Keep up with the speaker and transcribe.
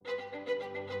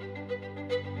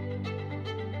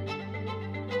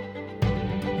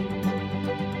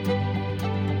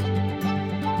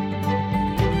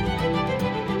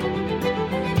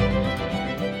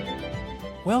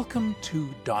Welcome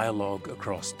to Dialogue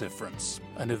Across Difference,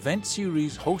 an event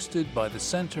series hosted by the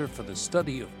Centre for the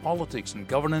Study of Politics and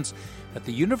Governance at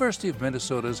the University of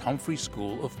Minnesota's Humphrey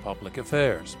School of Public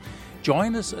Affairs.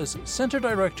 Join us as Centre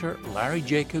Director Larry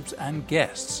Jacobs and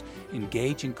guests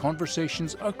engage in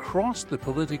conversations across the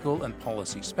political and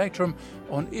policy spectrum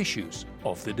on issues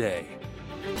of the day.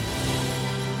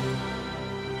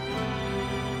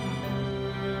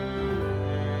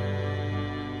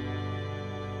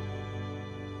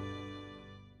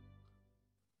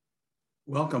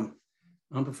 Welcome.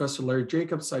 I'm Professor Larry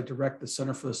Jacobs. I direct the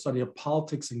Center for the Study of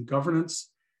Politics and Governance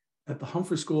at the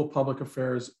Humphrey School of Public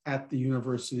Affairs at the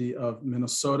University of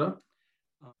Minnesota.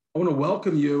 I want to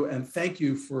welcome you and thank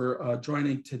you for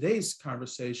joining today's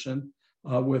conversation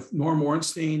with Norm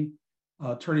Ornstein,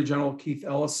 Attorney General Keith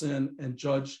Ellison, and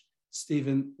Judge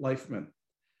Stephen Leifman.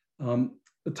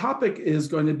 The topic is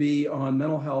going to be on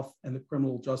mental health and the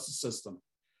criminal justice system.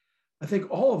 I think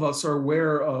all of us are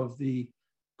aware of the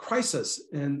crisis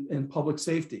in public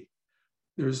safety.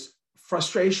 There's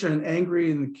frustration and anger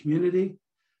in the community.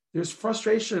 There's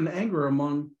frustration and anger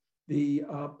among the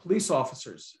police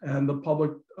officers and the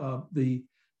public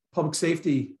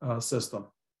safety system.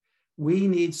 We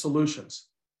need solutions.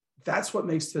 That's what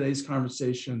makes today's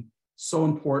conversation so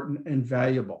important and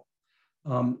valuable.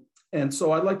 And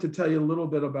so I'd like to tell you a little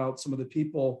bit about some of the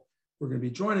people who are going to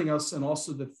be joining us, and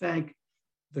also to thank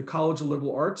the College of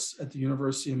Liberal Arts at the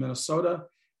University of Minnesota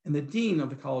and the Dean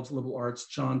of the College of Liberal Arts,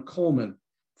 John Coleman,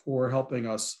 for helping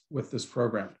us with this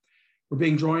program. We're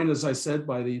being joined, as I said,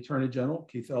 by the Attorney General,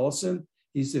 Keith Ellison.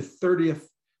 He's the 30th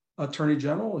Attorney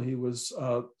General. He was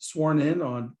sworn in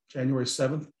on January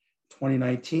 7th,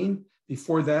 2019.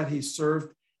 Before that, he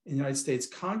served in the United States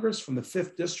Congress from the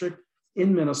 5th District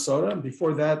in Minnesota. And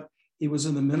before that, he was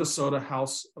in the Minnesota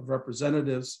House of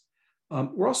Representatives.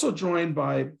 We're also joined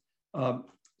by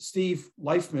Steve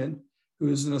Leifman, who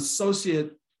is an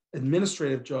associate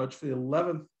administrative judge for the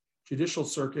 11th Judicial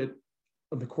Circuit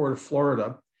of the Court of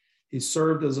Florida. He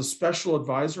served as a special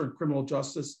advisor in criminal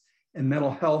justice and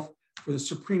mental health for the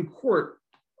Supreme Court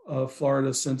of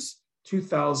Florida since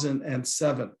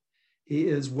 2007. He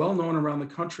is well known around the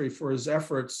country for his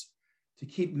efforts to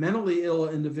keep mentally ill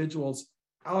individuals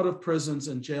out of prisons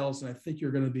and jails, and I think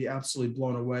you're going to be absolutely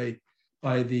blown away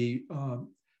by the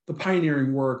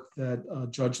pioneering work that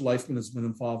Judge Leifman has been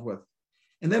involved with.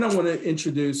 And then I want to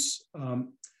introduce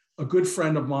a good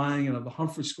friend of mine and of the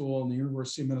Humphrey School and the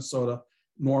University of Minnesota,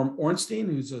 Norm Ornstein,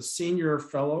 who's a senior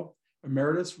fellow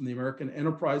emeritus from the American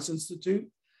Enterprise Institute.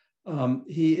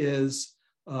 He is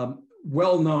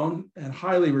well known and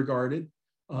highly regarded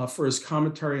for his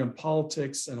commentary on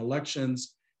politics and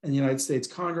elections in the United States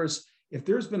Congress. If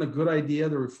there's been a good idea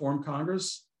to reform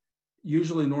Congress,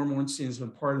 usually Norm Ornstein has been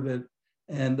part of it.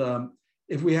 And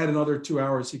if we had another 2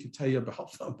 hours, he could tell you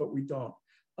about them, but we don't.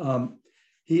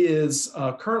 He is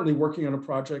currently working on a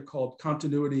project called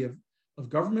Continuity of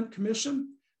Government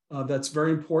Commission. That's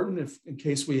very important if in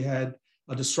case we had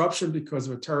a disruption because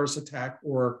of a terrorist attack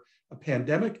or a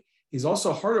pandemic. He's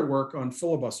also hard at work on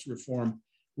filibuster reform,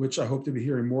 which I hope to be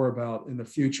hearing more about in the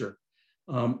future.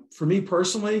 For me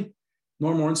personally,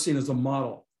 Norm Ornstein is a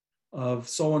model of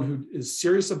someone who is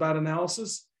serious about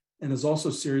analysis and is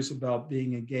also serious about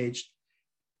being engaged.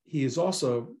 He is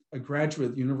also a graduate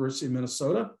at the University of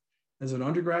Minnesota. As an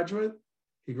undergraduate,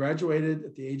 he graduated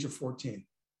at the age of 14.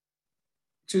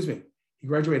 He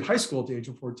graduated high school at the age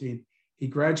of 14. He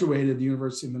graduated the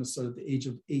University of Minnesota at the age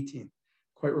of 18.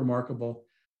 Quite remarkable.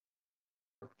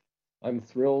 I'm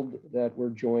thrilled that we're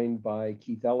joined by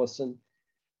Keith Ellison,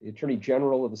 the Attorney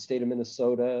General of the state of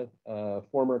Minnesota,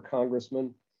 former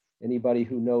congressman. Anybody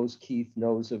who knows Keith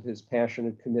knows of his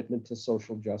passionate commitment to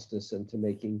social justice and to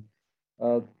making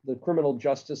the criminal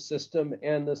justice system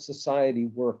and the society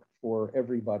work for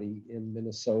everybody in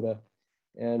Minnesota.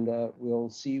 And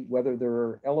we'll see whether there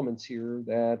are elements here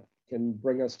that can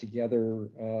bring us together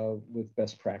with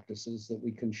best practices that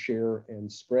we can share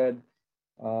and spread.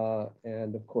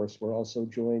 And of course, we're also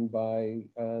joined by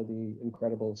the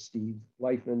incredible Steve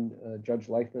Leifman. Judge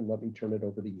Leifman, let me turn it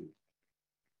over to you.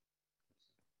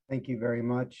 Thank you very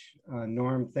much,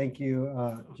 Norm. Thank you,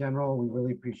 General. We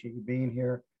really appreciate you being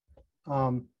here.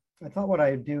 I thought what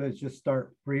I'd do is just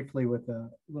start briefly with a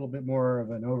little bit more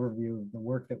of an overview of the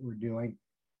work that we're doing.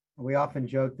 We often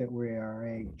joke that we are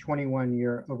a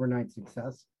 21-year overnight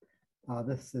success.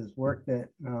 This is work that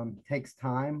takes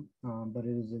time, but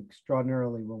it is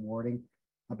extraordinarily rewarding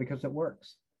because it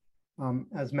works.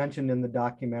 As mentioned in the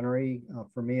documentary,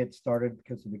 for me, it started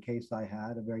because of a case I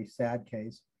had, a very sad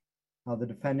case. The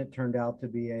defendant turned out to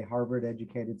be a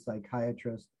Harvard-educated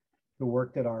psychiatrist who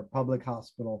worked at our public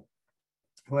hospital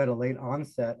who had a late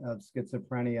onset of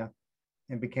schizophrenia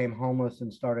and became homeless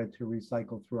and started to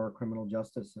recycle through our criminal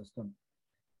justice system.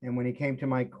 And when he came to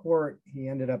my court, he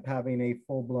ended up having a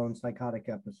full-blown psychotic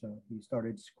episode. He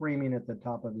started screaming at the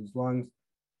top of his lungs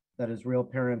that his real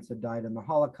parents had died in the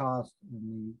Holocaust, and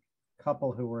the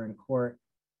couple who were in court,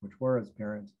 which were his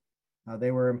parents,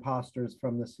 they were imposters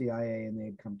from the CIA, and they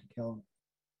had come to kill him.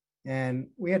 And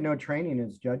we had no training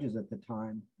as judges at the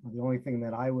time. The only thing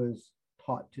that I was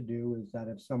taught to do is that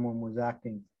if someone was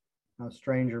acting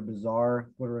strange or bizarre,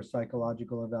 go to a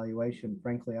psychological evaluation.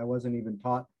 Frankly, I wasn't even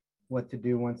taught what to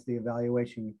do once the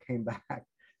evaluation came back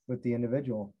with the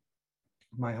individual.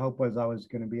 My hope was I was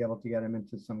going to be able to get him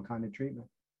into some kind of treatment.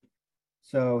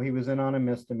 So he was in on a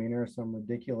misdemeanor, some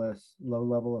ridiculous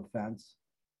low-level offense.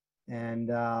 And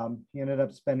he ended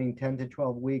up spending 10 to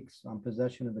 12 weeks on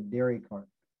possession of a dairy cart.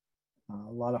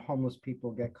 A lot of homeless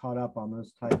people get caught up on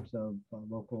those types of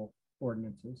local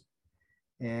ordinances.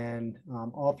 And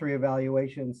all three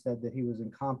evaluations said that he was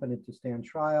incompetent to stand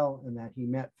trial and that he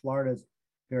met Florida's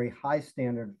very high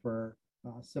standard for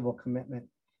civil commitment.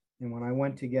 And when I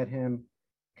went to get him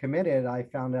committed, I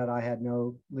found out I had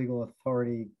no legal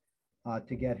authority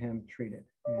to get him treated.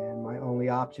 And my only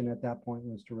option at that point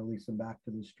was to release him back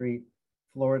to the street,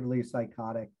 floridly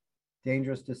psychotic,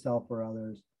 dangerous to self or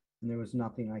others, and there was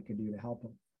nothing I could do to help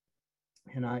him.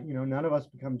 And none of us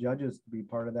become judges to be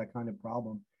part of that kind of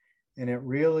problem. And it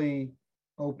really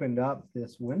opened up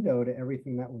this window to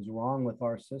everything that was wrong with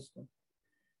our system.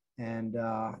 And,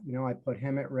 I put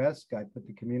him at risk. I put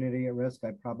the community at risk.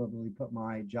 I probably put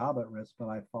my job at risk, but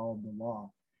I followed the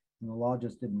law, and the law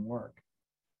just didn't work.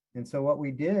 And so what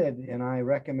we did, and I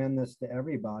recommend this to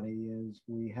everybody, is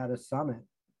we had a summit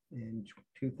in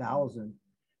 2000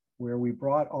 where we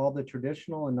brought all the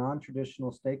traditional and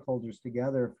non-traditional stakeholders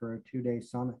together for a 2-day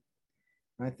summit.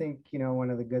 And I think, one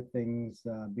of the good things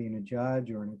being a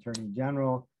judge or an attorney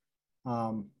general,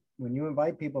 when you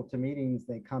invite people to meetings,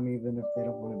 they come even if they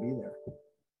don't want to be there.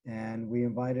 And we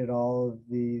invited all of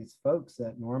these folks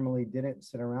that normally didn't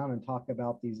sit around and talk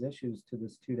about these issues to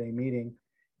this 2-day meeting.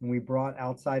 And we brought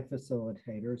outside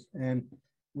facilitators, and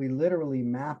we literally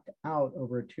mapped out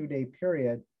over a 2-day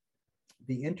period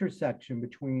the intersection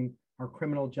between our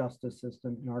criminal justice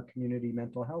system and our community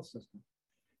mental health system.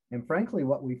 And frankly,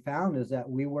 what we found is that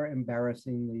we were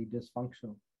embarrassingly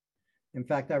dysfunctional. In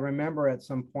fact, I remember at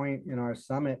some point in our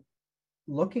summit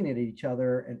looking at each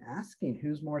other and asking,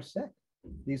 who's more sick?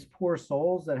 These poor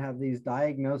souls that have these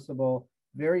diagnosable,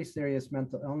 very serious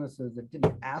mental illnesses that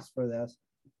didn't ask for this,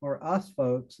 or us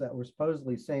folks that were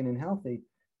supposedly sane and healthy,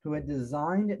 who had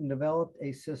designed and developed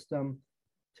a system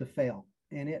to fail,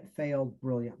 and it failed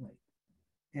brilliantly.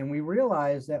 And we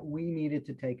realized that we needed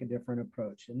to take a different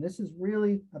approach. And this is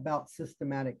really about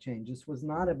systematic change. This was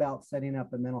not about setting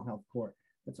up a mental health court.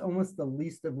 It's almost the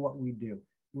least of what we do.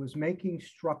 It was making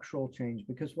structural change,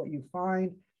 because what you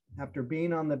find after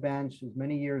being on the bench as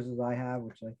many years as I have,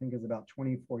 which I think is about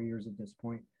 24 years at this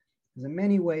point, is in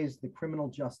many ways the criminal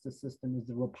justice system is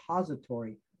the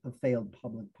repository of failed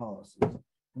public policies. And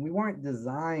we weren't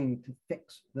designed to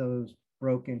fix those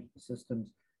broken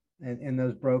systems and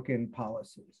those broken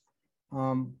policies.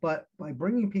 But by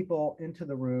bringing people into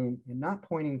the room and not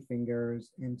pointing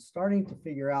fingers and starting to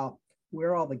figure out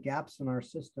where all the gaps in our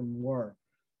system were,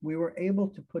 we were able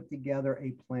to put together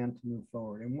a plan to move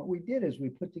forward. And what we did is we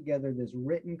put together this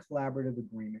written collaborative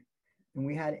agreement. And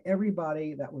we had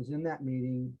everybody that was in that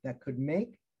meeting that could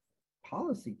make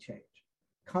policy change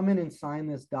come in and sign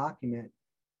this document,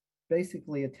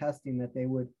 basically attesting that they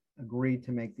would agree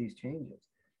to make these changes.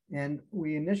 And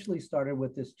we initially started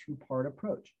with this 2-part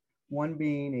approach, one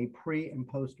being a pre and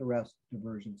post-arrest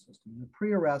diversion system. The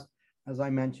pre-arrest, as I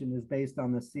mentioned, is based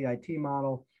on the CIT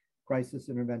model, crisis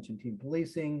intervention team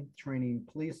policing, training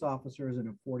police officers in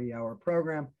a 40-hour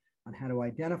program on how to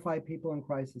identify people in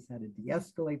crisis, how to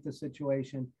de-escalate the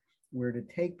situation, where to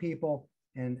take people,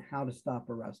 and how to stop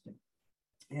arresting.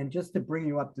 And just to bring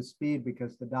you up to speed,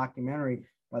 because the documentary,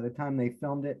 by the time they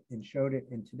filmed it and showed it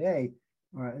in today,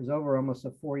 is over almost a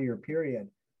 4-year period,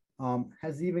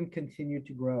 has even continued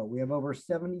to grow. We have over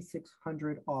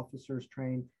 7,600 officers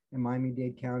trained in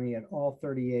Miami-Dade County at all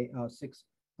 6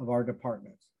 of our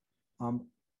departments.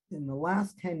 In the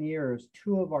last 10 years,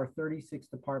 2 of our 36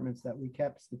 departments that we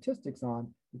kept statistics on,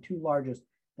 the 2 largest,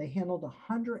 they handled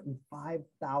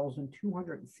 105,000,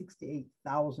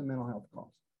 268,000 mental health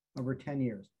calls over 10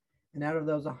 years. And out of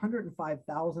those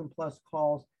 105,000 plus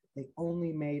calls, they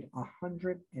only made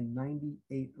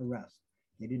 198 arrests.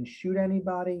 They didn't shoot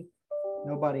anybody.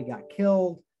 Nobody got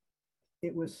killed.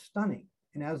 It was stunning.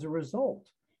 And as a result,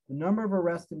 the number of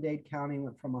arrests in Dade County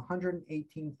went from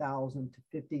 118,000 to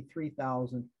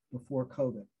 53,000 before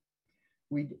COVID.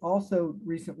 We also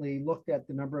recently looked at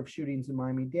the number of shootings in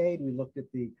Miami-Dade. We looked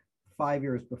at the 5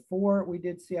 years before we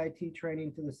did CIT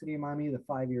training to the city of Miami, the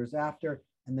 5 years after,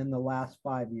 and then the last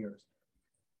 5 years.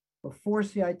 Before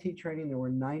CIT training, there were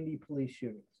 90 police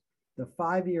shootings. The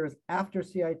 5 years after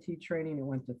CIT training, it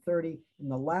went to 30. In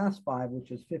the last 5,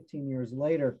 which is 15 years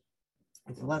later,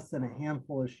 it's less than a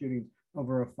handful of shootings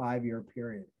over a 5-year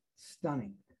period.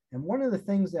 Stunning. And one of the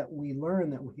things that we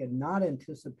learned that we had not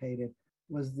anticipated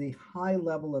was the high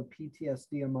level of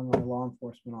PTSD among our law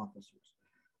enforcement officers.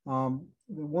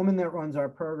 The woman that runs our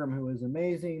program, who is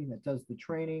amazing, that does the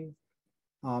training,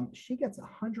 she gets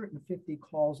 150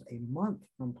 calls a month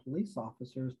from police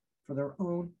officers for their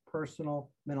own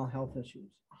personal mental health issues,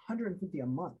 150 a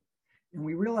month. And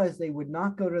we realized they would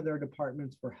not go to their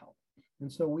departments for help. And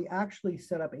so we actually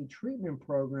set up a treatment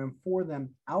program for them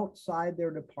outside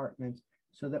their departments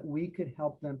so that we could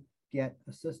help them get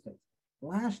assistance.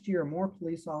 Last year, more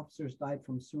police officers died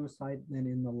from suicide than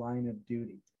in the line of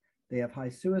duty. They have high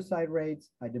suicide rates,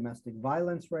 high domestic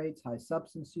violence rates, high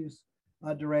substance use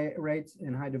rates,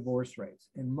 and high divorce rates.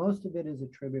 And most of it is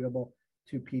attributable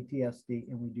to PTSD,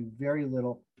 and we do very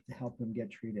little to help them get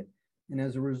treated. And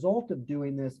as a result of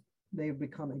doing this, they've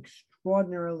become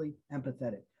extraordinarily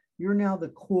empathetic. You're now the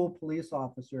cool police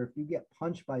officer if you get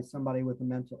punched by somebody with a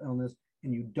mental illness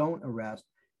and you don't arrest.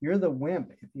 You're the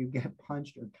wimp if you get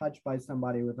punched or touched by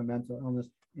somebody with a mental illness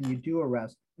and you do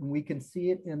arrest. And we can see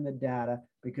it in the data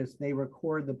because they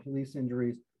record the police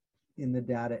injuries in the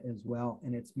data as well.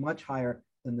 And it's much higher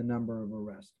than the number of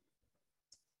arrests.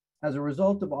 As a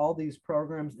result of all these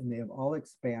programs, and they have all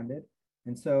expanded.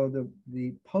 And so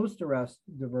the post-arrest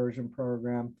diversion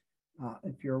program,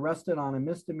 if you're arrested on a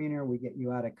misdemeanor, we get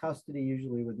you out of custody,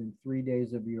 usually within 3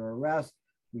 days of your arrest.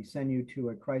 We send you to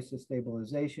a crisis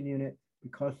stabilization unit.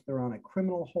 Because they're on a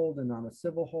criminal hold and on a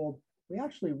civil hold, we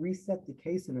actually reset the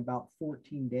case in about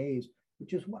 14 days,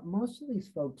 which is what most of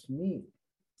these folks need.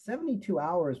 72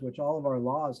 hours, which all of our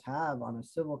laws have on a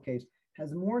civil case,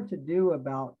 has more to do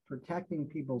about protecting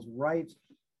people's rights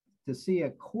to see a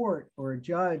court or a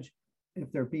judge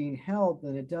if they're being held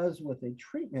than it does with a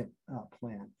treatment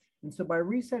plan. And so by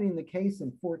resetting the case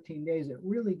in 14 days, it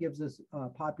really gives this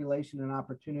population an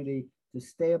opportunity to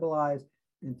stabilize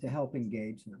and to help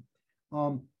engage them.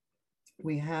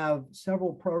 We have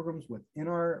several programs within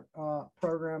our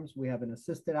programs. We have an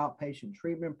assisted outpatient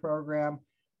treatment program.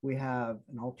 We have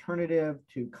an alternative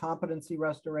to competency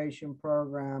restoration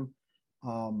program.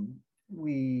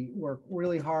 We work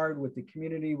really hard with the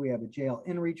community. We have a jail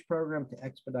in-reach program to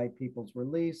expedite people's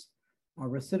release. Our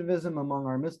recidivism among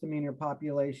our misdemeanor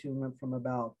population went from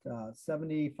about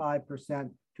 75%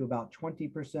 to about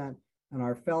 20%. And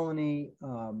our felony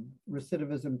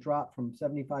recidivism dropped from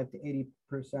 75 to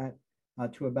 80%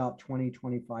 to about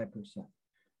 20-25%.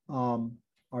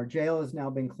 Our jail has now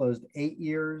been closed 8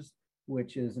 years,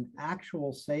 which is an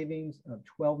actual savings of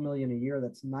 $12 million a year.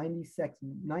 That's $96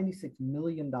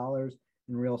 million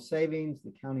in real savings.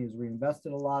 The county has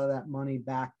reinvested a lot of that money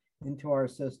back into our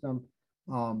system.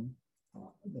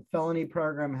 The felony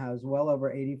program has well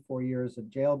over 84 years of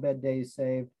jail bed days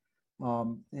saved.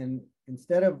 And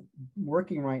instead of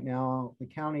working right now, the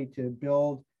county to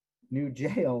build new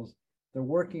jails, they're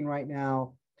working right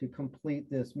now to complete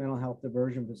this mental health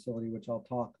diversion facility, which I'll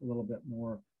talk a little bit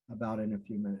more about in a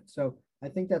few minutes. So I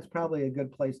think that's probably a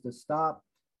good place to stop.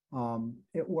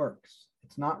 It works.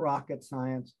 It's not rocket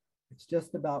science. It's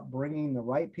just about bringing the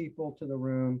right people to the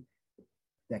room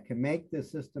that can make the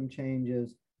system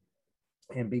changes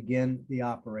and begin the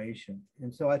operation.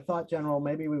 And so I thought, General,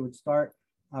 maybe we would start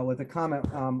with a comment.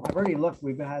 I've already looked,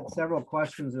 we've had several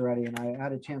questions already, and I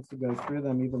had a chance to go through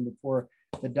them even before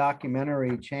the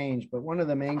documentary changed. But one of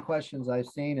the main questions I've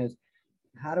seen is,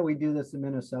 how do we do this in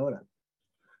Minnesota?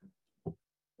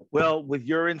 Well, with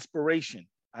your inspiration,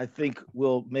 I think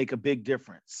will make a big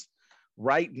difference.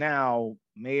 Right now,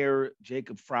 Mayor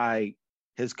Jacob Frey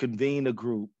has convened a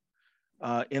group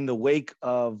in the wake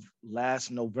of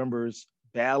last November's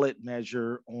ballot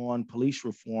measure on police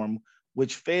reform,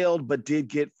 which failed but did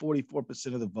get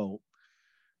 44% of the vote.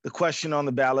 The question on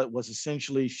the ballot was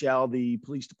essentially, shall the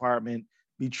police department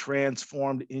be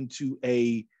transformed into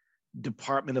a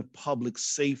Department of Public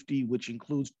Safety, which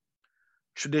includes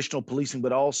traditional policing,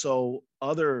 but also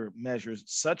other measures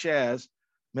such as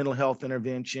mental health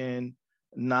intervention,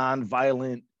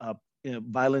 nonviolent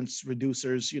violence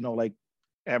reducers, like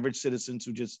average citizens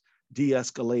who just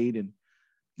de-escalate and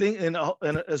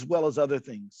as well as other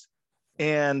things.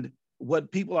 And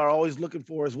what people are always looking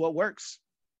for is what works.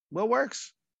 What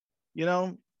works,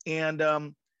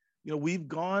 and we've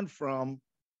gone from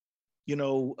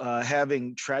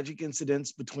having tragic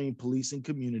incidents between police and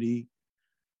community,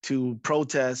 to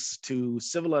protests, to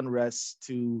civil unrest,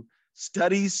 to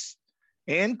studies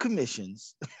and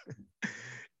commissions.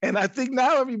 And I think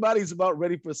now everybody's about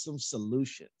ready for some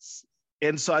solutions.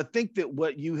 And so I think that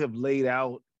what you have laid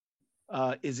out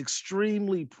is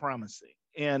extremely promising.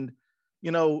 And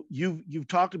you've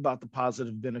talked about the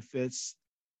positive benefits.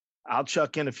 I'll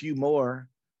chuck in a few more.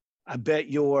 I bet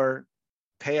your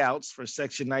payouts for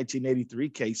Section 1983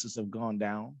 cases have gone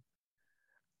down.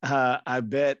 I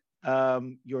bet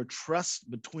your trust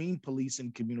between police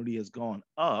and community has gone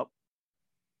up.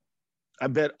 I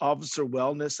bet officer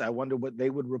wellness, I wonder what they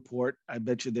would report. I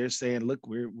bet you they're saying, look,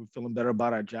 we're feeling better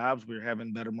about our jobs. We're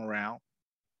having better morale.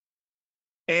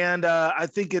 And I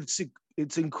think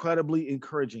it's incredibly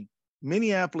encouraging.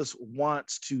 Minneapolis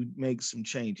wants to make some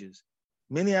changes.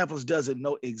 Minneapolis doesn't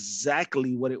know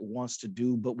exactly what it wants to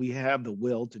do, but we have the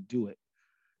will to do it.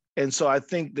 And so I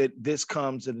think that this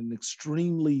comes at an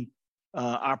extremely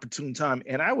opportune time.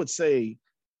 And I would say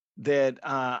that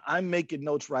I'm making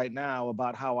notes right now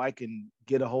about how I can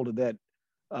get a hold of that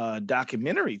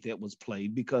documentary that was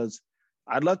played, because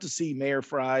I'd love to see Mayor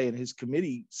Frey and his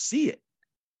committee see it.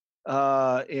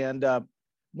 And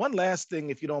one last thing,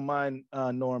 if you don't mind,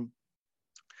 Norm,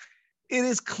 it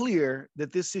is clear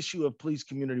that this issue of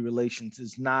police-community relations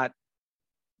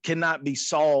cannot be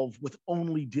solved with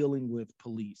only dealing with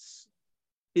police.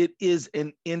 It is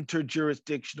an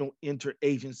interjurisdictional,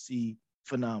 interagency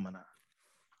phenomena.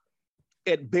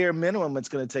 At bare minimum, it's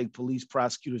going to take police,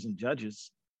 prosecutors, and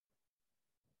judges,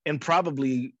 and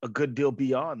probably a good deal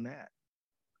beyond that.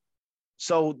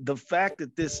 So the fact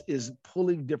that this is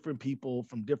pulling different people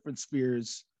from different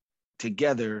spheres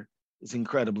together is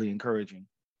incredibly encouraging.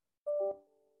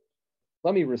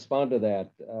 Let me respond to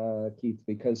that, Keith,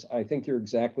 because I think you're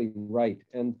exactly right.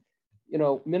 And,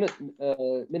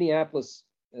 Minneapolis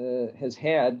has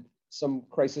had some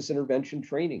crisis intervention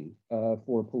training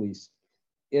for police.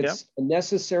 It's a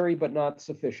necessary but not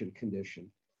sufficient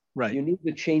condition. Right. You need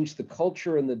to change the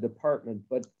culture in the department,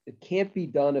 but it can't be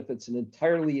done if it's an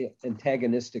entirely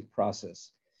antagonistic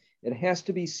process. It has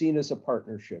to be seen as a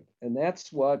partnership. And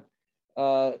that's what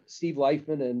Steve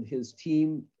Leifman and his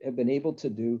team have been able to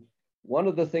do. One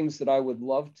of the things that I would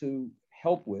love to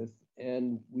help with,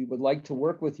 and we would like to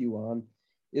work with you on,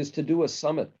 is to do a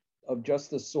summit of just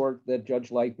the sort that Judge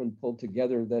Leifman pulled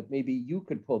together, that maybe you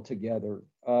could pull together,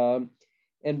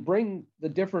 and bring the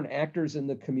different actors in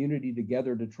the community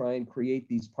together to try and create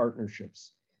these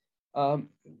partnerships.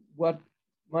 What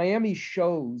Miami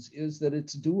shows is that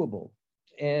it's doable,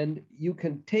 and you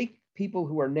can take people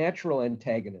who are natural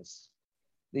antagonists,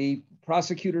 the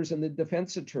prosecutors and the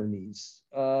defense attorneys,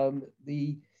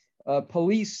 the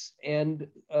police, and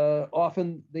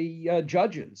often the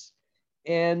judges,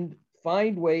 and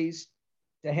find ways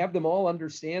to have them all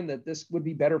understand that this would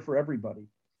be better for everybody.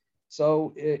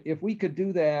 So if we could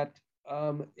do that,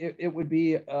 it would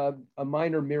be a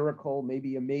minor miracle,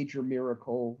 maybe a major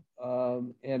miracle.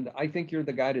 And I think you're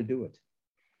the guy to do it.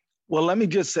 Well, let me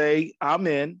just say, I'm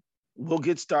in. We'll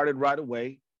get started right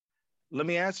away. Let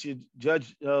me ask you,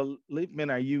 Judge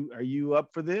Leifman, are you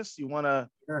up for this? You want to?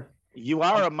 Sure. You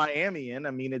are a Miamian.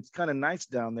 I mean, it's kind of nice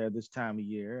down there this time of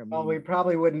year. I mean, well, we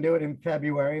probably wouldn't do it in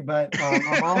February, but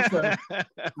I'm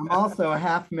also a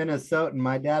half Minnesotan.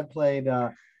 My dad played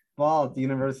ball at the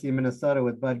University of Minnesota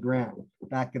with Bud Grant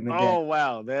back in the day. Oh,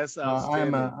 wow. That's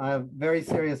outstanding. I have very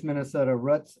serious Minnesota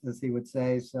roots, as he would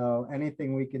say. So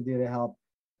anything we could do to help,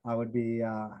 I would be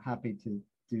happy to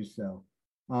do so.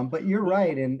 But you're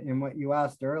right in what you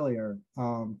asked earlier.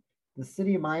 The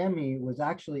city of Miami was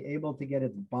actually able to get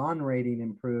its bond rating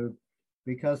improved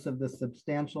because of the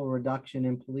substantial reduction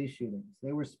in police shootings.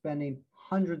 They were spending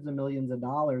hundreds of millions of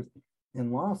dollars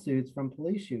in lawsuits from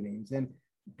police shootings. And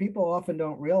people often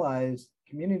don't realize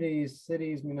communities,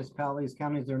 cities, municipalities,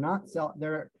 counties, they're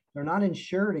not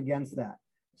insured against that.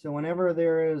 So whenever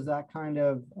there is that kind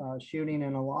of shooting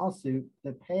in a lawsuit,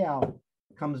 the payout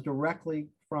comes directly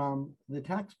from the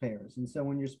taxpayers. And so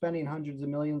when you're spending hundreds of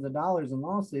millions of dollars in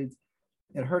lawsuits,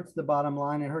 it hurts the bottom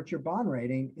line, it hurts your bond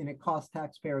rating, and it costs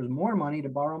taxpayers more money to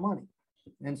borrow money.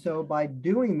 And so by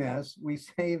doing this, we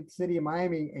saved city of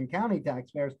Miami and county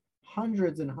taxpayers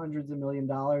hundreds and hundreds of million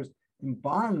dollars in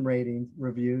bond rating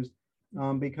reviews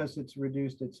because it's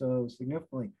reduced it so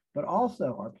significantly. But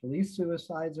also our police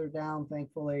suicides are down,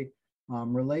 thankfully.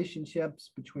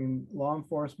 Relationships between law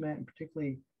enforcement and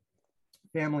particularly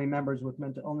family members with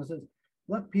mental illnesses.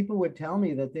 Look, people would tell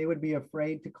me that they would be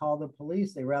afraid to call the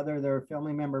police. They rather their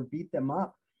family member beat them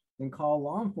up than call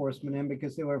law enforcement in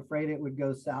because they were afraid it would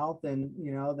go south and,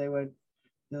 they would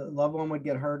the loved one would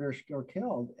get hurt or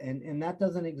killed. And that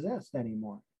doesn't exist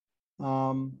anymore.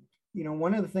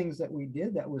 One of the things that we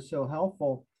did that was so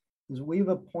helpful is we've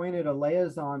appointed a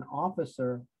liaison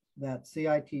officer that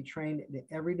CIT trained in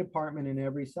every department in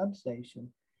every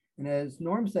substation. And as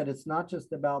Norm said, it's not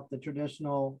just about the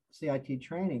traditional CIT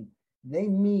training. They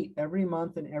meet every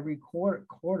month and every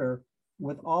quarter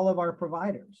with all of our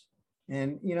providers.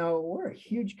 And, we're a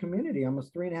huge community,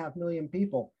 almost 3.5 million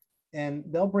people. And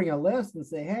they'll bring a list and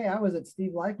say, hey, I was at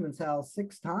Steve Leichman's house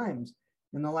 6 times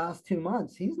in the last 2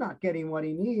 months. He's not getting what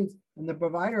he needs. And the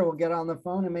provider will get on the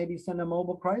phone and maybe send a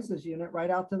mobile crisis unit right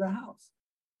out to the house.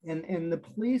 And the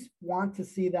police want to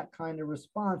see that kind of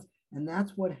response. And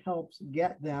that's what helps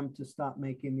get them to stop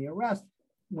making the arrest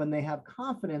when they have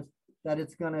confidence that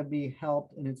it's going to be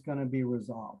helped and it's going to be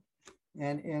resolved.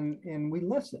 And we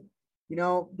listen.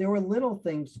 There were little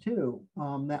things too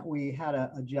that we had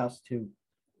to adjust to.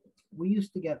 We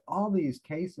used to get all these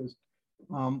cases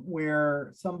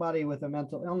where somebody with a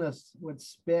mental illness would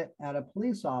spit at a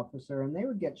police officer and they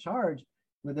would get charged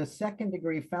with a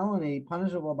 2nd-degree felony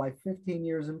punishable by 15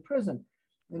 years in prison.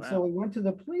 And so we went to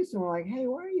the police and we're like, hey,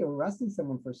 why are you arresting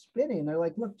someone for spitting? And they're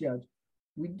like, look, Judge,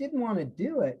 we didn't want to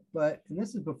do it, but, and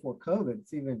this is before COVID,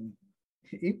 it's even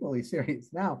equally serious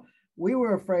now. We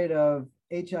were afraid of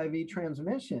HIV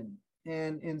transmission.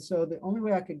 And so the only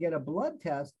way I could get a blood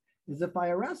test is if I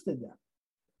arrested them.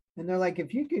 And they're like,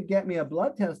 if you could get me a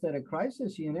blood test at a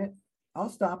crisis unit, I'll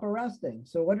stop arresting.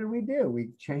 So what did we do?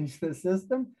 We changed the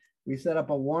system. We set up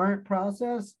a warrant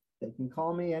process. They can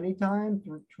call me anytime,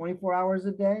 24 hours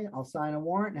a day. I'll sign a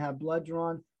warrant and have blood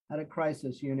drawn at a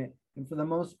crisis unit. And for the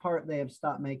most part, they have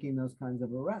stopped making those kinds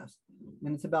of arrests.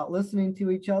 And it's about listening to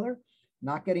each other,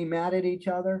 not getting mad at each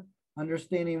other,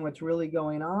 understanding what's really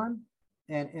going on,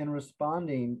 and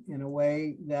responding in a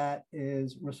way that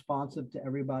is responsive to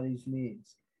everybody's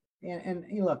needs. And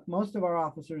look, most of our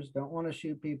officers don't want to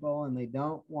shoot people and they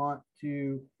don't want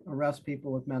to arrest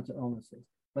people with mental illnesses,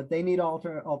 but they need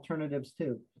alternatives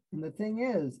too. And the thing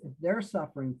is, if they're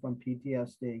suffering from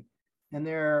PTSD and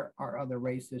there are other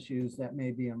race issues that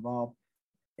may be involved,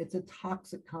 it's a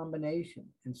toxic combination.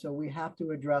 And so we have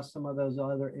to address some of those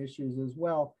other issues as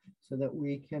well so that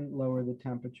we can lower the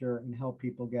temperature and help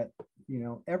people get,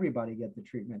 everybody get the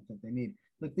treatment that they need.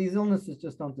 Look, these illnesses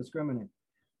just don't discriminate.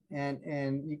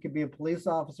 And you could be a police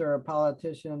officer, a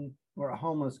politician, or a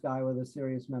homeless guy with a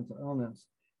serious mental illness.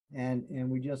 And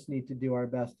we just need to do our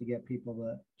best to get people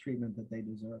the treatment that they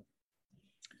deserve.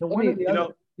 So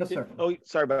yes, sir. Oh,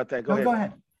 sorry about that. Go ahead. Go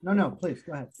ahead. No, please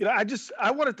go ahead.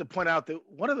 I wanted to point out that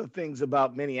one of the things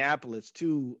about Minneapolis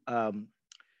too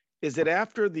is that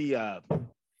after the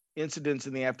incidents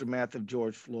in the aftermath of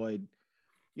George Floyd,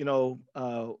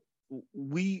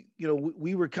 we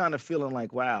were kind of feeling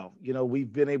like, wow,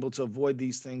 we've been able to avoid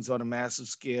these things on a massive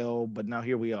scale, but now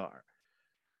here we are.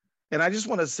 And I just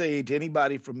want to say to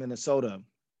anybody from Minnesota,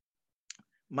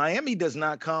 Miami does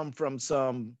not come from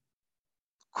some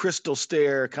crystal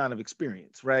stair kind of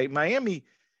experience, right? Miami,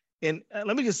 and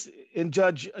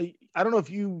Judge, I don't know if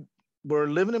you were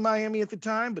living in Miami at the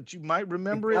time, but you might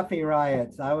remember it. McDuffie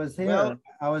riots. I was here.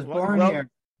 I was born here.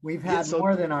 We've had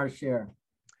more than our share.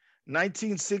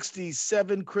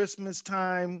 1967 Christmas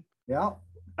time. Yeah.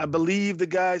 I believe the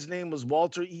guy's name was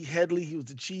Walter E. Headley. He was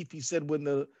the chief. He said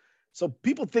so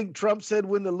people think Trump said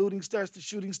when the looting starts, the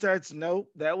shooting starts. No,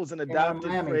 that was an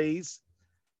adopted phrase.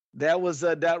 That was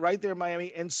right there in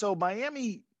Miami. And so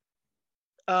Miami,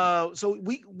 so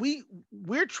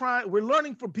we're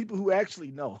learning from people who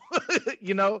actually know,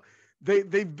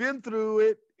 they've been through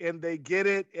it and they get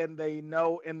it and they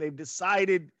know, and they've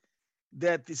decided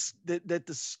that that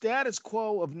the status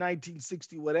quo of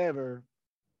 1960 whatever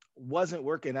wasn't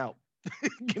working out,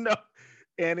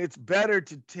 and it's better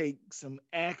to take some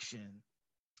action.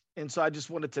 And so I just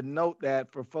wanted to note that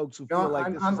for folks who feel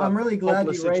like I'm really glad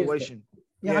you raised it.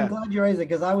 Yeah, I'm glad you raised it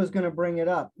because I was going to bring it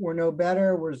up. We're no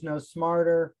better. We're no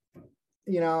smarter.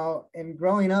 And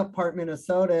growing up part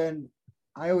Minnesota, and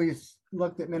I always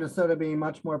looked at Minnesota being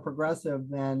much more progressive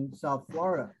than South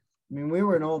Florida. I mean, we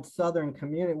were an old Southern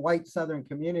community, white Southern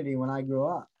community when I grew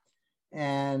up.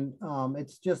 And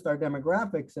it's just our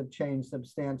demographics have changed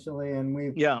substantially and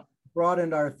we've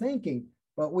broadened our thinking.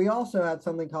 But we also had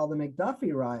something called the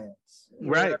McDuffie riots.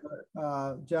 Right.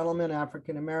 Gentleman,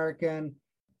 African-American,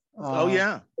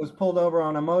 was pulled over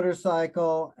on a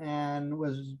motorcycle and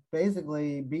was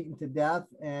basically beaten to death.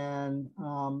 And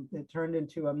it turned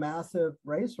into a massive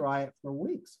race riot for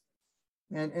weeks.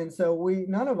 And so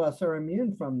none of us are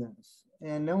immune from this,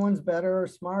 and no one's better or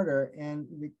smarter. And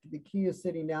the key is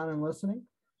sitting down and listening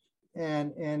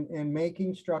and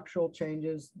making structural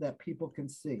changes that people can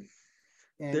see.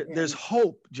 There's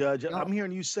hope, Judge. Yeah. I'm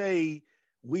hearing you say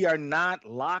we are not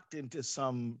locked into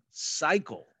some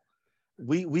cycle.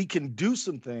 We can do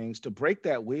some things to break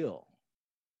that wheel.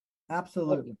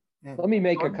 Absolutely. Let me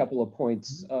make a couple of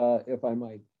points, if I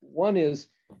might. One is,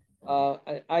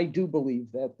 I do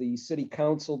believe that the city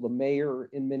council, the mayor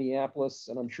in Minneapolis,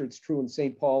 and I'm sure it's true in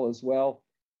St. Paul as well,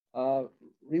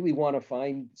 really want to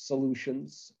find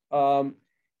solutions.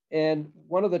 And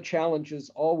one of the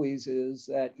challenges always is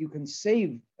that you can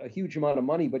save a huge amount of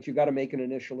money, but you got to make an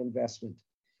initial investment.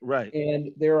 Right.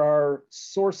 And there are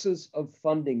sources of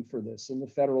funding for this in the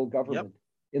federal government,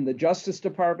 in the Justice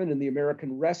Department, in the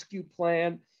American Rescue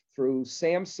Plan, through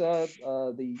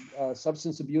SAMHSA, the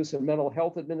Substance Abuse and Mental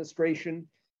Health Administration.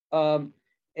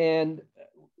 And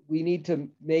we need to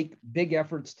make big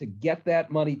efforts to get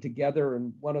that money together.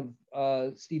 And one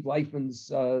of Steve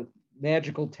Leifman's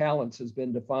magical talents has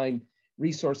been to find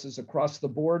resources across the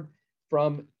board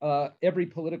from every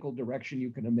political direction you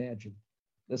can imagine.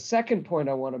 The second point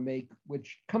I want to make,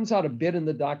 which comes out a bit in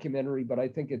the documentary, but I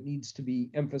think it needs to be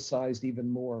emphasized even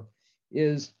more,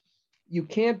 is you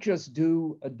can't just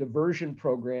do a diversion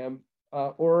program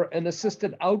or an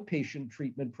assisted outpatient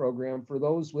treatment program for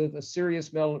those with a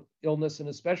serious mental illness, and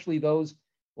especially those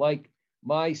like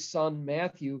my son,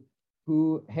 Matthew,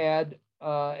 who had,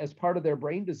 as part of their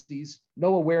brain disease,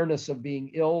 no awareness of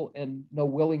being ill and no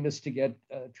willingness to get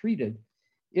treated.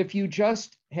 If you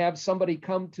just have somebody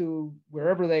come to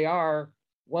wherever they are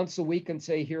once a week and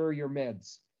say, here are your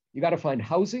meds, you got to find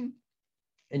housing,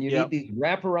 and you need these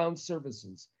wraparound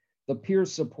services, the peer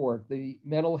support, the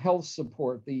mental health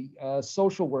support, the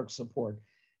social work support,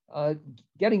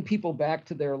 getting people back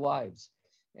to their lives.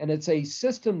 And it's a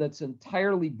system that's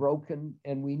entirely broken,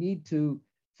 and we need to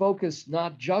focus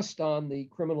not just on the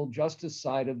criminal justice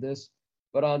side of this,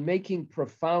 but on making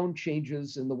profound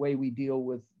changes in the way we deal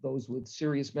with those with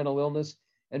serious mental illness,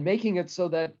 and making it so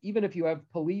that even if you have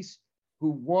police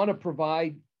who want to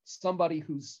provide somebody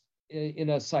who's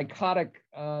in a psychotic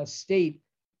state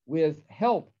with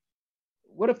help,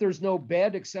 what if there's no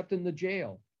bed except in the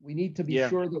jail? We need to be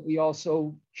sure that we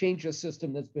also change a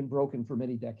system that's been broken for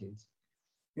many decades.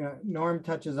 Yeah, Norm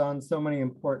touches on so many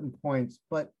important points,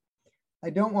 but I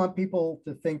don't want people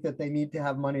to think that they need to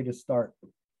have money to start.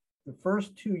 The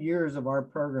first 2 years of our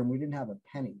program, we didn't have a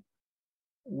penny.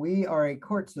 We are a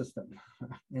court system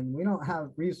and we don't have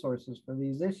resources for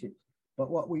these issues. But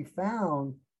what we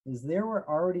found is there were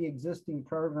already existing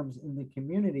programs in the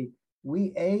community.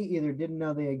 We, A, either didn't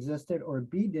know they existed, or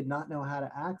B, did not know how to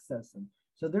access them.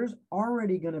 So there's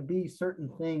already going to be certain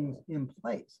things in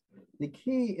place. The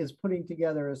key is putting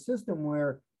together a system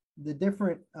where the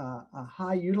different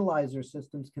high utilizer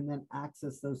systems can then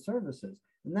access those services.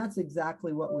 And that's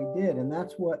exactly what we did. And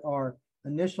that's what our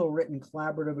initial written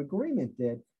collaborative agreement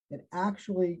did. It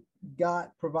actually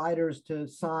got providers to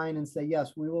sign and say,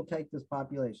 yes, we will take this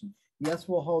population. Yes,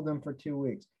 we'll hold them for 2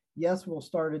 weeks. Yes, we'll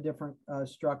start a different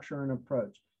structure and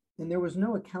approach. And there was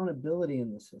no accountability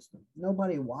in the system.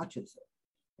 Nobody watches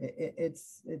it.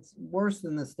 It's worse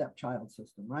than the stepchild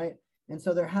system, right? And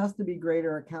so there has to be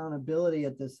greater accountability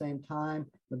at the same time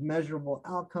with measurable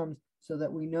outcomes so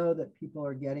that we know that people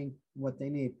are getting what they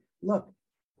need. Look,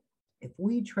 if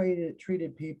we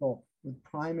treated people with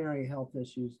primary health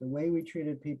issues the way we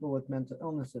treated people with mental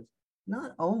illnesses,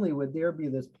 not only would there be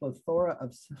this plethora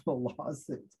of civil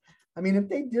lawsuits. I mean, if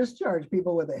they discharge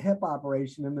people with a hip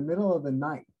operation in the middle of the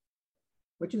night,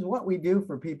 which is what we do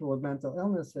for people with mental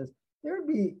illnesses, there'd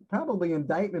be probably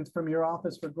indictments from your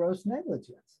office for gross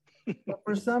negligence. But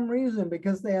for some reason,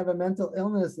 because they have a mental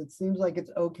illness, it seems like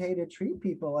it's okay to treat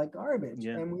people like garbage.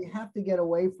 And we have to get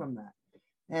away from that.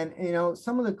 And, you know,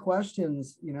 some of the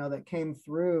questions, you know, that came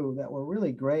through that were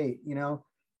really great,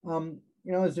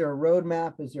 is there a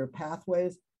roadmap? Is there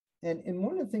pathways? And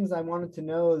one of the things I wanted to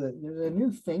know, that there's a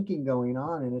new thinking going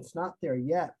on, and it's not there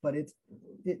yet, but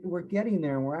we're getting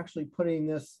there, and we're actually putting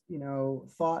this,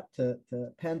 thought to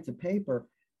pen to paper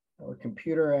or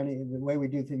computer, the way we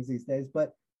do things these days.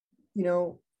 But,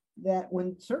 that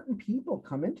when certain people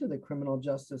come into the criminal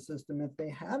justice system, if they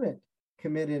haven't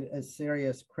committed a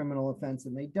serious criminal offense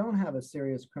and they don't have a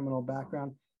serious criminal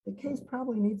background, the case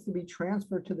probably needs to be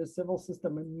transferred to the civil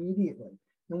system immediately.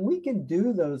 And we can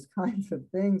do those kinds of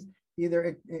things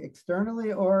either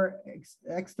externally or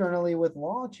externally with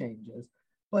law changes.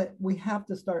 But we have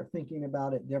to start thinking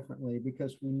about it differently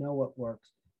because we know what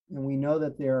works and we know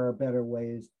that there are better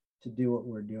ways to do what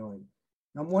we're doing.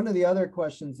 Now, one of the other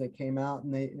questions that came out,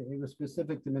 and it was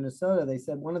specific to Minnesota, they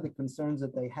said one of the concerns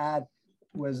that they had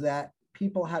was that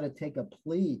people had to take a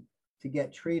plea to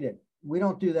get treated. We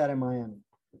don't do that in Miami.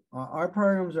 Our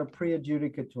programs are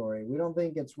pre-adjudicatory. We don't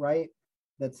think it's right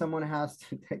that someone has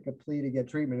to take a plea to get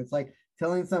treatment. It's like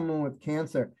telling someone with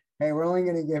cancer, hey, we're only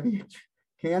going to give you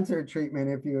cancer treatment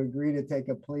if you agree to take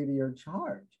a plea to your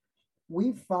charge.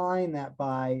 We find that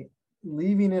by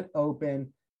leaving it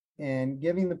open and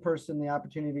giving the person the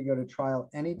opportunity to go to trial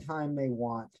anytime they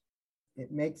want,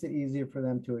 it makes it easier for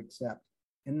them to accept.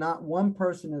 And not one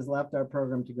person has left our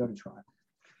program to go to trial.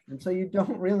 And so you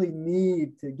don't really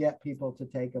need to get people to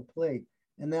take a plea.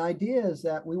 And the idea is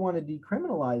that we want to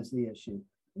decriminalize the issue.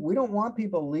 We don't want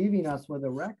people leaving us with a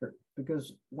record,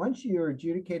 because once you're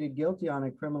adjudicated guilty on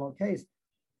a criminal case,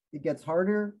 it gets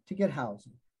harder to get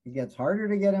housing. It gets harder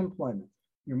to get employment.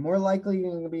 You're more likely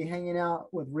going to be hanging out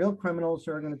with real criminals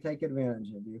who are going to take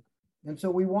advantage of you. And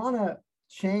so we want to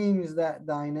change that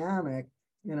dynamic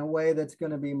in a way that's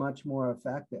going to be much more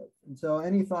effective. And so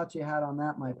any thoughts you had on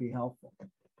that might be helpful.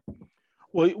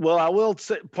 Well, I will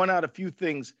point out a few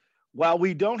things. While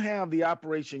we don't have the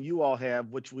operation you all have,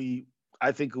 which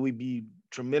I think we'd be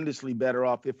tremendously better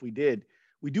off if we did,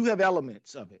 we do have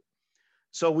elements of it.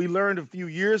 So we learned a few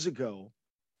years ago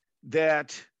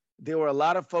that there were a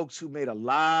lot of folks who made a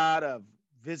lot of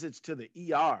visits to the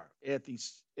ER at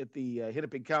the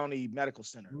Hennepin County Medical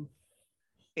Center. Mm-hmm.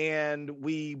 And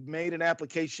we made an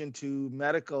application to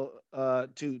Medicaid,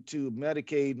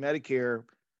 Medicare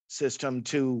system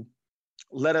to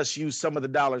let us use some of the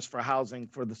dollars for housing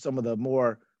for some of the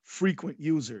more frequent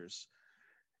users.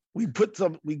 We put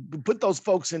those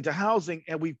folks into housing,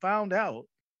 and we found out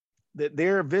that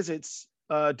their visits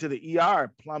to the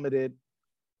ER plummeted,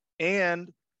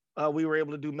 and we were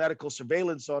able to do medical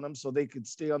surveillance on them so they could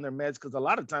stay on their meds, because a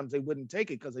lot of times they wouldn't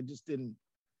take it because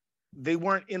they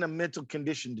weren't in a mental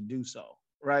condition to do so,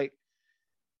 right?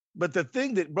 But the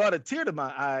thing that brought a tear to my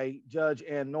eye, Judge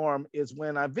and Norm, is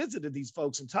when I visited these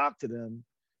folks and talked to them,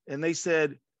 and they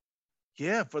said,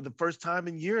 yeah, for the first time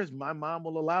in years, my mom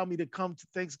will allow me to come to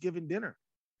Thanksgiving dinner.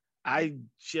 I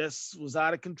just was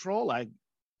out of control.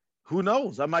 Who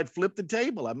knows? I might flip the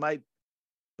table.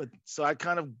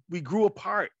 We grew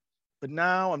apart, but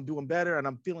now I'm doing better and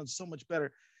I'm feeling so much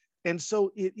better. And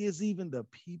so it is even the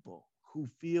people who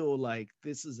feel like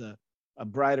this is a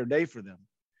brighter day for them.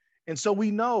 And so we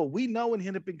know in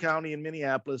Hennepin County and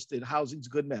Minneapolis that housing's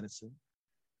good medicine.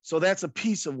 So that's a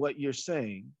piece of what you're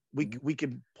saying. We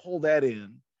can pull that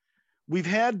in. We've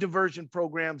had diversion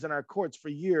programs in our courts for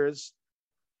years,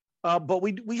 but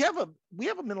we have a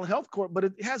mental health court, but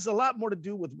it has a lot more to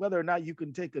do with whether or not you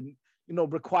can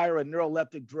require a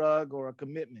neuroleptic drug or a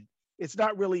commitment. It's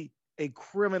not really a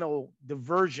criminal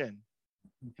diversion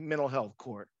mental health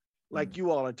court like you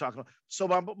all are talking about. So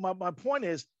my point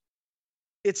is,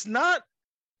 it's not,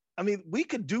 we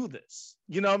could do this,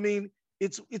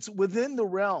 it's within the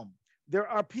realm. There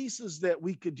are pieces that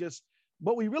we could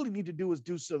what we really need to do is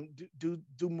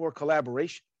do more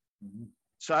collaboration. Mm-hmm.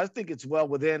 So I think it's well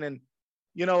within, and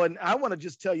I want to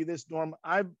just tell you this, Norm,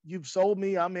 you've sold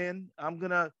me, I'm in,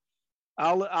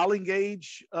 I'll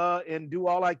engage and do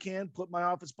all I can, put my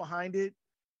office behind it.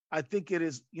 I think it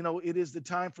is the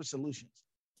time for solutions.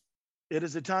 It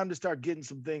is the time to start getting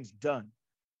some things done.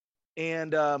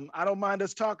 And I don't mind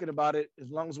us talking about it as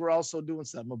long as we're also doing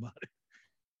something about it.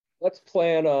 Let's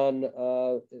plan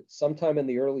on sometime in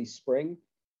the early spring.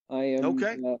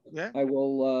 Okay. I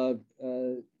will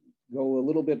go a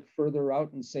little bit further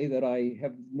out and say that I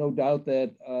have no doubt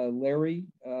that Larry,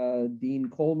 Dean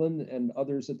Coleman, and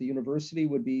others at the university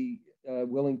would be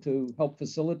willing to help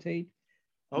facilitate.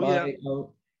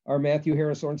 Our Matthew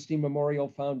Harris Ornstein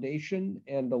Memorial Foundation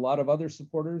and a lot of other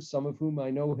supporters, some of whom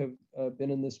I know have been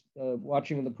in this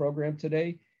watching the program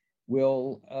today,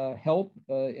 will help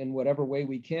in whatever way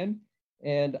we can.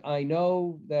 And I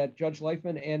know that Judge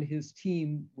Leifman and his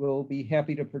team will be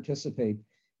happy to participate.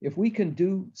 If we can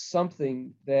do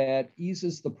something that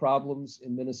eases the problems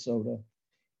in Minnesota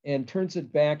and turns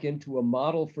it back into a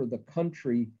model for the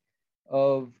country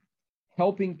of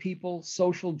helping people,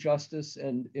 social justice,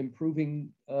 and improving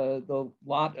the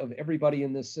lot of everybody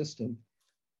in this system,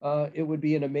 it would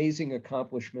be an amazing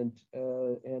accomplishment.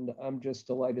 And I'm just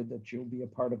delighted that you'll be a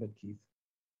part of it, Keith.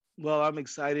 Well, I'm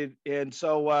excited. And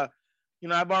so,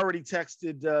 I've already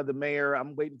texted the mayor.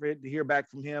 I'm waiting to hear back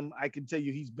from him. I can tell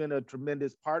you he's been a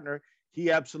tremendous partner.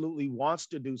 He absolutely wants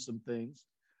to do some things.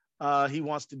 He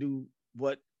wants to do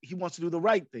the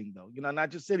right thing, though,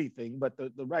 not just anything, but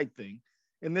the right thing.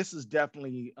 And this is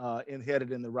definitely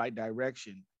headed in the right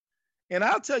direction. And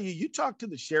I'll tell you, you talk to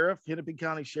the sheriff, Hennepin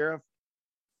County Sheriff,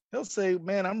 he'll say,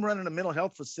 man, I'm running a mental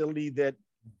health facility that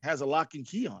has a lock and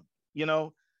key on.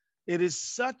 It is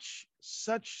such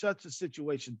a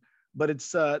situation, but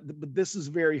but this is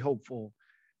very hopeful.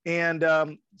 And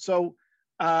so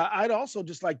I'd also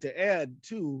just like to add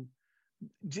too,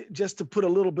 just to put a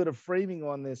little bit of framing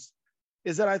on this,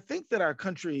 is that I think that our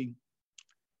country,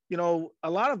 you know, a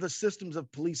lot of the systems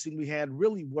of policing we had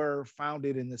really were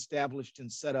founded and established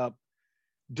and set up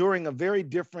during a very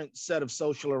different set of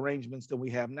social arrangements than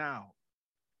we have now.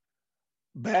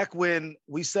 Back when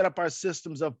we set up our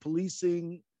systems of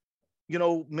policing, you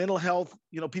know, mental health,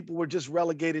 you know, people were just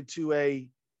relegated to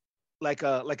like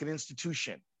an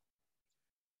institution.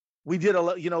 We did a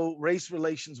lot, you know, race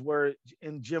relations were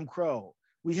in Jim Crow.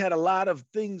 We had a lot of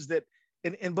things that,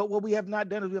 but what we have not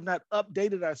done is we have not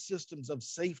updated our systems of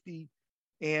safety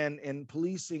and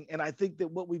policing. And I think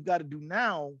that what we've got to do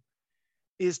now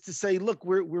is to say, look,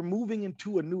 we're moving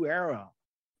into a new era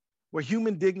where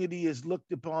human dignity is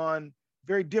looked upon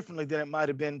very differently than it might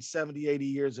have been 70, 80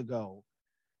 years ago.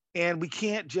 And we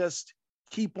can't just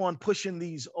keep on pushing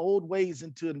these old ways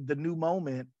into the new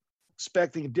moment,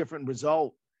 expecting a different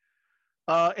result.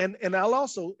 And I'll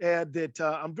also add that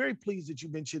I'm very pleased that you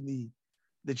mentioned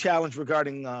the challenge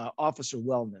regarding officer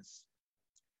wellness.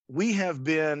 We have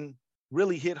been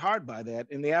really hit hard by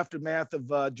that. In the aftermath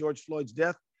of George Floyd's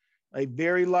death, a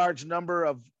very large number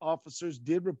of officers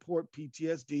did report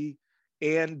PTSD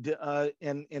and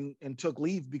took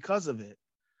leave because of it.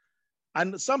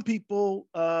 And some people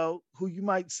who you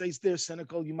might say they're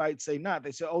cynical, you might say not.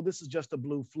 They say, oh, this is just a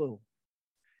blue flu.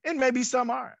 And maybe some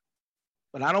are,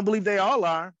 but I don't believe they all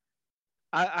are.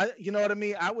 You know what I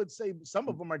mean? I would say some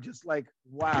of them are just like,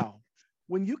 wow.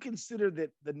 When you consider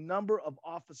that the number of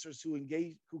officers who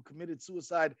committed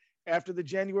suicide after the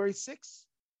January 6th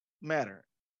matter,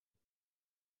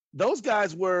 those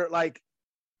guys were like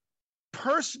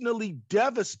personally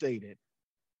devastated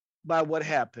by what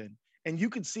happened. And you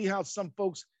could see how some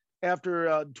folks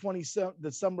after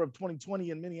the summer of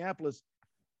 2020 in Minneapolis,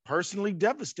 personally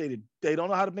devastated. They don't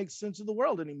know how to make sense of the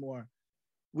world anymore.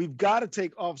 We've got to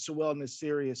take officer wellness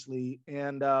seriously.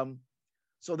 And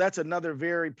so that's another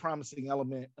very promising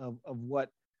element of what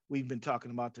we've been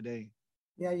talking about today.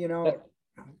 Yeah, you know,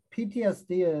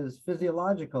 PTSD is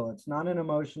physiological. It's not an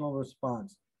emotional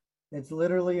response. It's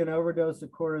literally an overdose of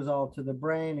cortisol to the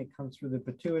brain. It comes through the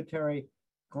pituitary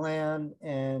gland,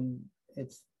 and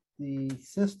it's the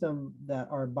system that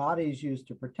our bodies use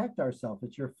to protect ourselves.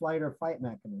 It's your flight or fight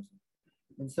mechanism.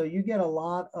 And so you get a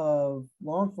lot of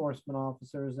law enforcement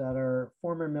officers that are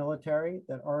former military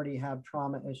that already have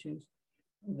trauma issues,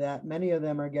 that many of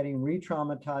them are getting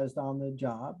re-traumatized on the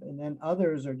job, and then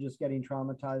others are just getting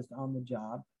traumatized on the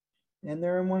job. And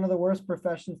they're in one of the worst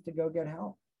professions to go get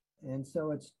help. And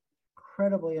so it's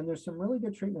incredibly, and there's some really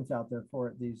good treatments out there for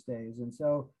it these days. And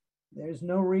so there's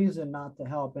no reason not to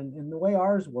help. And the way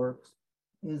ours works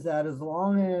is that as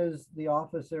long as the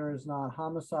officer is not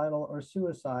homicidal or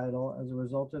suicidal as a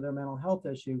result of their mental health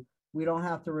issue, we don't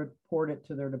have to report it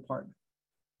to their department.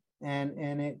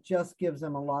 And it just gives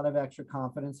them a lot of extra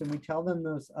confidence. And we tell them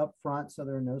this up front so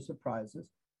there are no surprises.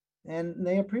 And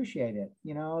they appreciate it.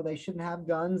 You know, they shouldn't have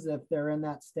guns if they're in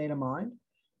that state of mind.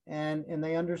 And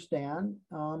they understand.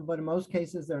 But in most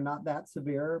cases, they're not that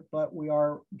severe, but we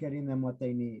are getting them what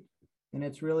they need. And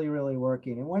it's really, really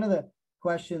working. And one of the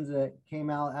questions that came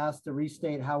out asked to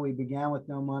restate how we began with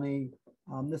no money.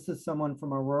 This is someone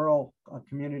from a rural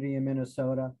community in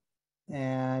Minnesota.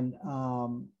 And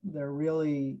they're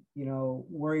really, you know,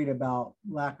 worried about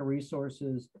lack of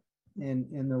resources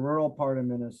in the rural part of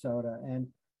Minnesota. And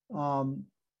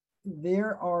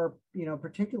there are, you know,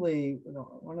 particularly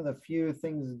one of the few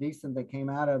things decent that came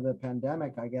out of the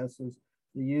pandemic, I guess, is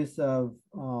the use of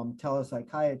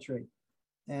telepsychiatry.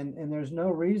 And there's no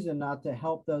reason not to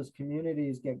help those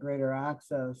communities get greater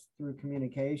access through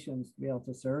communications to be able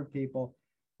to serve people,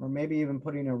 or maybe even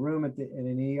putting a room in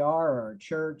an ER or a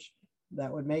church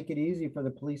that would make it easy for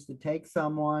the police to take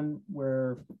someone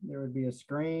where there would be a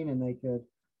screen and they could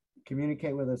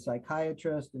communicate with a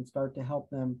psychiatrist and start to help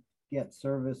them get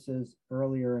services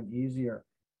earlier and easier.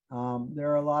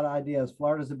 There are a lot of ideas.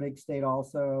 Florida's a big state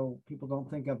also. People don't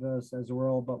think of us as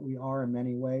rural, but we are in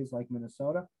many ways, like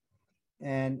Minnesota.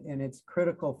 And it's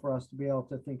critical for us to be able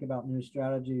to think about new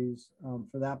strategies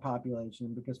for that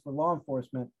population, because for law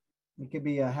enforcement, it could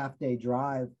be a half-day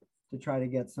drive to try to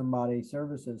get somebody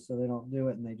services so they don't do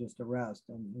it and they just arrest.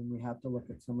 And we have to look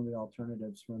at some of the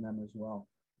alternatives for them as well.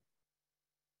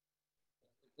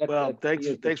 Well,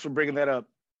 thanks for bringing that up.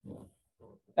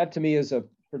 That to me is a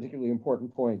particularly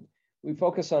important point. We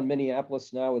focus on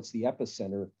Minneapolis now, it's the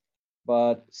epicenter,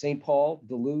 but St. Paul,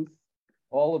 Duluth,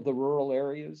 all of the rural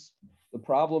areas, the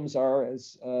problems are,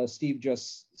 as Steve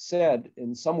just said,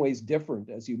 in some ways different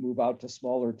as you move out to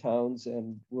smaller towns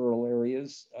and rural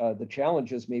areas. The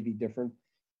challenges may be different,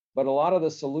 but a lot of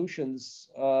the solutions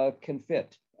can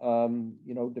fit.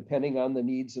 depending on the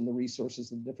needs and the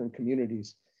resources of different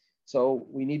communities. So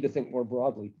we need to think more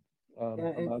broadly.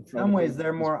 In some ways,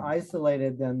 they're more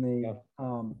isolated than the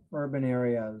urban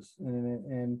areas,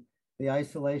 and the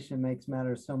isolation makes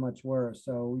matters so much worse.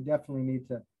 So we definitely need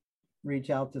to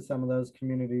reach out to some of those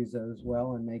communities as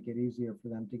well and make it easier for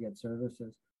them to get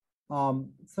services.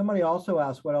 Somebody also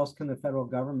asked, what else can the federal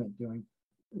government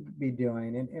be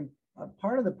doing? And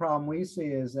part of the problem we see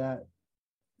is that,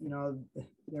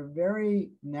 they're very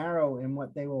narrow in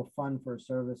what they will fund for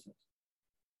services,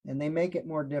 and they make it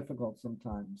more difficult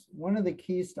sometimes. One of the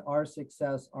keys to our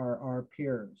success are our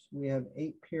peers. We have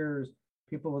 8 peers,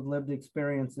 people with lived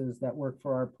experiences that work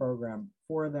for our program.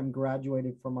 4 of them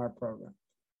graduated from our program.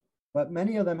 But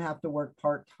many of them have to work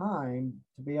part-time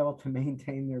to be able to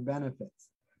maintain their benefits,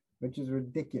 which is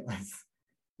ridiculous.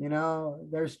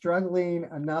 They're struggling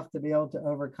enough to be able to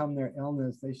overcome their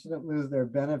illness. They shouldn't lose their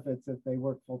benefits if they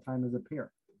work full-time as a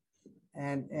peer.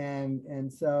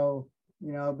 And so,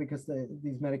 because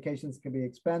these medications can be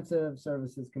expensive,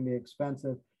 services can be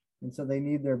expensive, and so they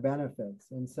need their benefits.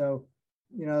 And so,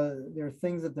 there are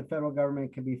things that the federal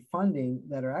government can be funding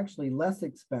that are actually less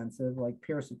expensive, like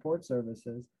peer support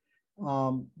services,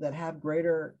 that have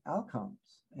greater outcomes.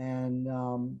 And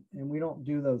we don't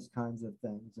do those kinds of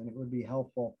things, and it would be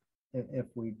helpful if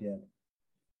we did.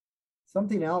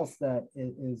 Something else that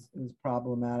is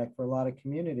problematic for a lot of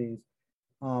communities,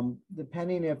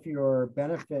 depending if your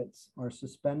benefits are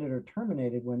suspended or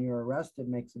terminated when you're arrested,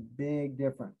 makes a big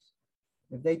difference.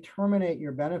 If they terminate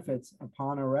your benefits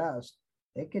upon arrest,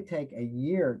 it could take a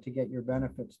year to get your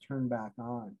benefits turned back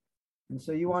on. And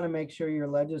so you want to make sure your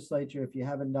legislature, if you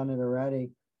haven't done it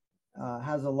already,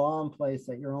 has a law in place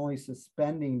that you're only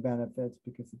suspending benefits,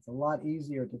 because it's a lot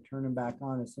easier to turn them back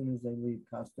on as soon as they leave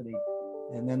custody.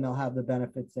 And then they'll have the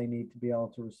benefits they need to be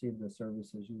able to receive the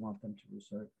services you want them to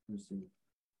receive.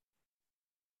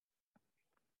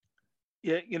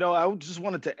 Yeah, I just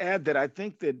wanted to add that I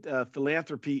think that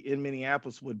philanthropy in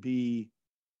Minneapolis would be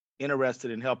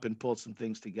interested in helping pull some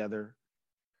things together.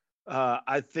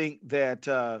 I think that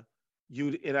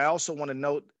and I also want to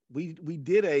note, we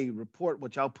did a report,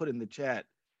 which I'll put in the chat,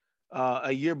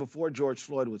 a year before George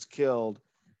Floyd was killed.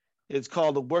 It's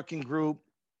called the Working Group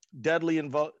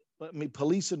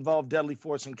Police Involved Deadly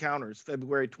Force Encounters,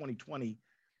 February 2020.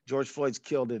 George Floyd's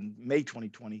killed in May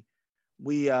 2020.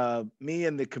 Me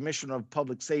and the Commissioner of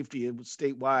Public Safety, it was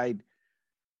statewide,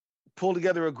 pulled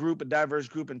together a diverse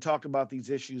group, and talked about these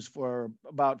issues for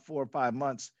about 4 or 5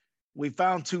 months. We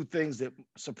found 2 things that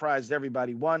surprised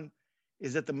everybody. One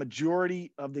is that the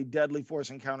majority of the deadly force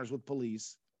encounters with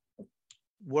police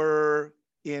were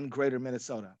in greater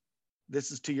Minnesota.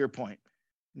 This is to your point,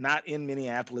 not in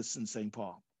Minneapolis and St.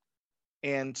 Paul.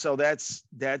 And so that's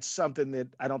something that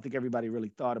I don't think everybody really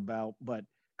thought about, but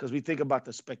because we think about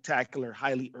the spectacular,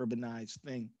 highly urbanized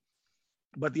thing.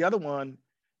 But the other one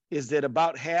is that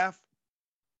about half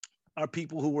are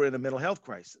people who were in a mental health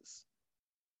crisis.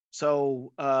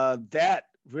 So that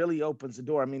really opens the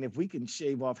door. I mean, if we can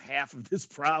shave off half of this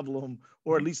problem,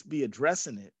 or at least be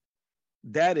addressing it,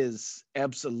 that is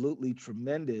absolutely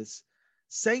tremendous.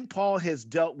 St. Paul has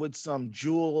dealt with some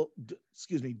dual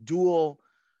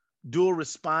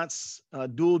response,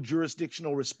 dual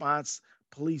jurisdictional response,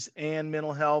 police and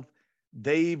mental health.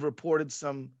 They've reported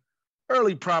some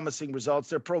early promising results.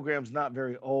 Their program's not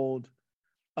very old,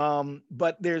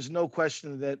 but there's no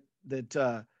question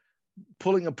that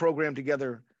pulling a program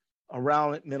together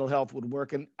around mental health would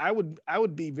work. And I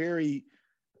would be very,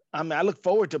 I look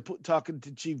forward to talking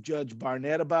to Chief Judge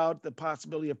Barnett about the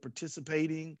possibility of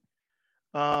participating.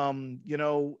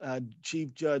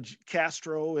 Chief Judge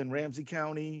Castro in Ramsey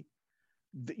County,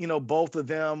 both of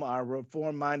them are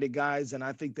reform-minded guys, and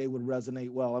I think they would resonate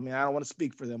well. I mean, I don't want to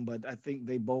speak for them, but I think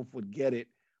they both would get it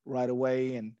right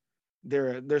away, and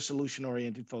they're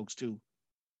solution-oriented folks too.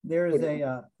 There's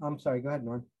I'm sorry, go ahead,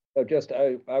 Norm.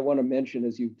 I want to mention,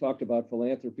 as you've talked about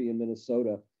philanthropy in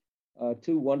Minnesota,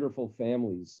 2 wonderful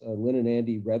families, Lynn and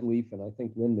Andy Redleaf, and I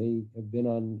think Lynn may have been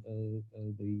on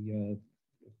the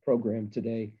program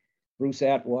today. Bruce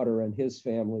Atwater and his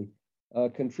family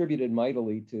contributed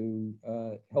mightily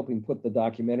to helping put the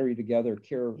documentary together,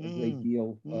 care a great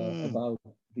deal about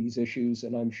these issues,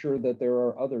 and I'm sure that there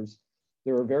are others.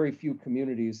 There are very few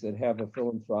communities that have a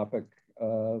philanthropic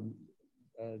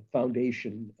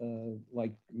foundation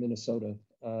like Minnesota,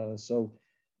 so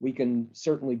we can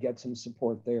certainly get some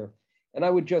support there. And I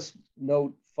would just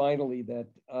note finally that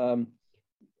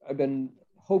I've been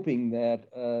hoping that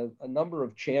a number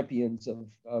of champions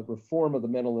of reform of the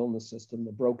mental illness system,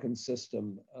 the broken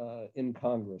system, in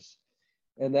Congress,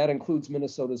 and that includes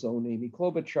Minnesota's own Amy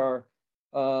Klobuchar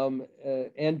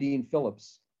and Dean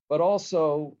Phillips, but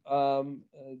also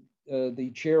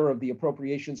the chair of the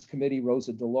Appropriations Committee,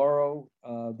 Rosa DeLauro,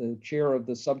 the chair of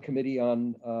the subcommittee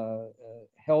on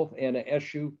health, Anna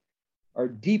Eshoo, are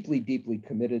deeply, deeply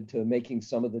committed to making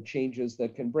some of the changes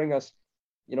that can bring us,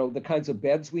 the kinds of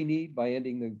beds we need by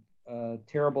ending the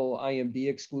terrible IMD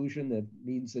exclusion that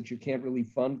means that you can't really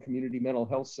fund community mental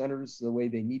health centers the way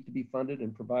they need to be funded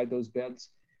and provide those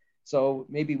beds. So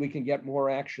maybe we can get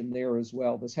more action there as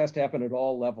well. This has to happen at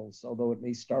all levels, although it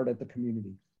may start at the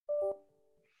community.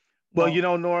 Well,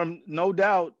 Norm, no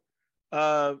doubt,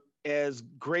 as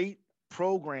great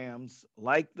programs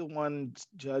like the one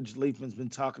Judge Leifman's been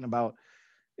talking about,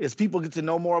 as people get to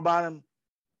know more about them,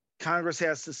 Congress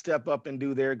has to step up and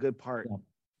do their good part. Yeah.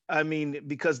 I mean,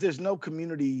 because there's no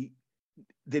community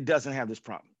that doesn't have this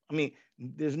problem. I mean,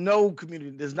 there's no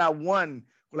community, there's not one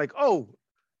like,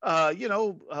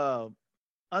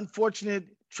 unfortunate,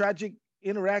 tragic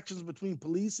interactions between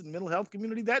police and mental health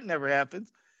community. That never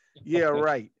happens. Yeah,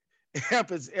 right. It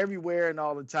happens everywhere and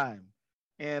all the time.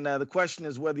 And the question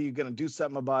is whether you're going to do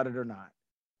something about it or not.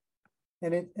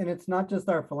 And it's not just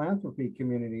our philanthropy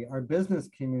community, our business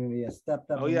community has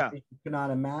stepped up. Oh, yeah. You cannot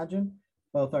imagine.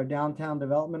 Both our Downtown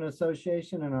Development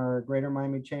Association and our Greater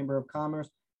Miami Chamber of Commerce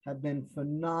have been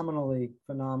phenomenally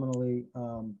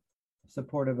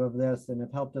supportive of this and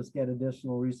have helped us get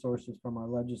additional resources from our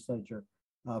legislature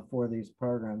for these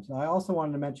programs. I also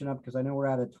wanted to mention up, because I know we're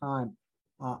out of time,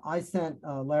 I sent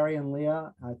Larry and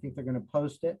Leah, I think they're going to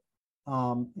post it,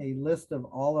 a list of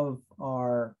all of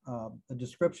our, a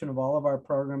description of all of our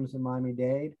programs in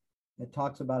Miami-Dade. It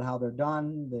talks about how they're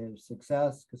done, their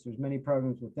success, because there's many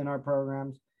programs within our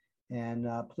programs. And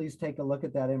please take a look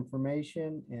at that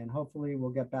information, and hopefully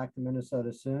we'll get back to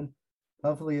Minnesota soon.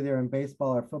 Hopefully they're in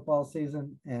baseball or football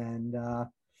season, and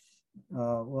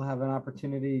we'll have an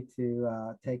opportunity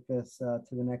to take this to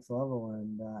the next level.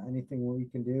 And anything we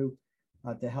can do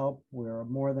to help, we're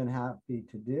more than happy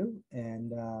to do.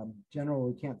 And General,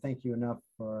 we can't thank you enough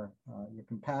for your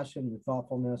compassion, your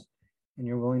thoughtfulness, and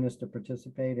your willingness to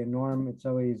participate. And Norm, it's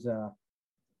always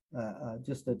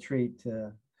just a treat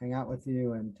to hang out with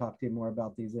you and talk to you more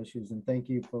about these issues. And thank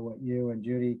you for what you and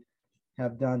Judy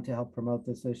have done to help promote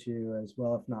this issue as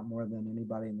well, if not more than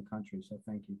anybody in the country. So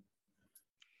thank you.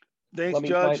 Thanks,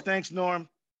 Judge. Thanks, Norm.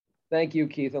 Thank you,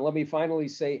 Keith. And let me finally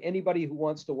say, anybody who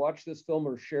wants to watch this film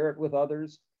or share it with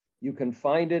others, you can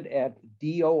find it at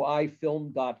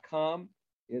doifilm.com.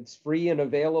 It's free and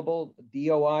available.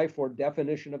 DOI for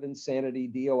Definition of Insanity,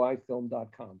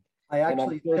 doifilm.com. I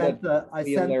actually sent the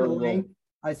link.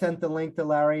 I sent the link to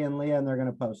Larry and Leah, and they're going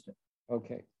to post it.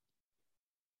 Okay.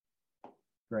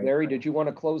 Great. Larry, did you want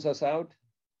to close us out?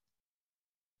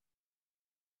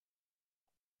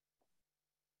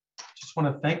 Just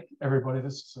want to thank everybody.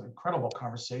 This is an incredible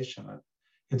conversation.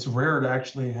 It's rare to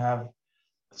actually have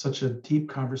such a deep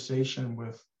conversation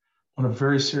on a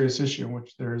very serious issue in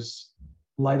which there's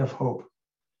light of hope.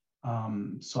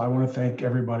 So I want to thank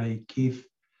everybody. Keith,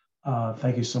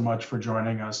 thank you so much for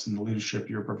joining us and the leadership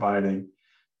you're providing.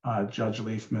 Judge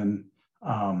Leifman,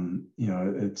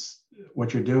 it's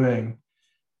what you're doing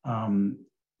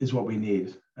is what we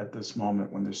need at this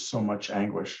moment when there's so much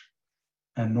anguish.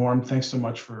 And Norm, thanks so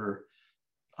much for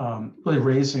really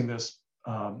raising this,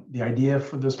 the idea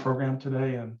for this program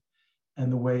today,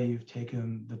 and the way you've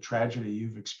taken the tragedy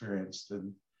you've experienced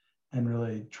and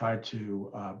really tried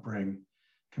to bring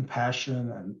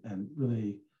compassion and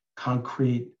really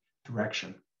concrete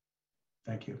direction.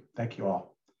 Thank you. Thank you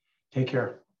all. Take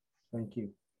care. Thank you.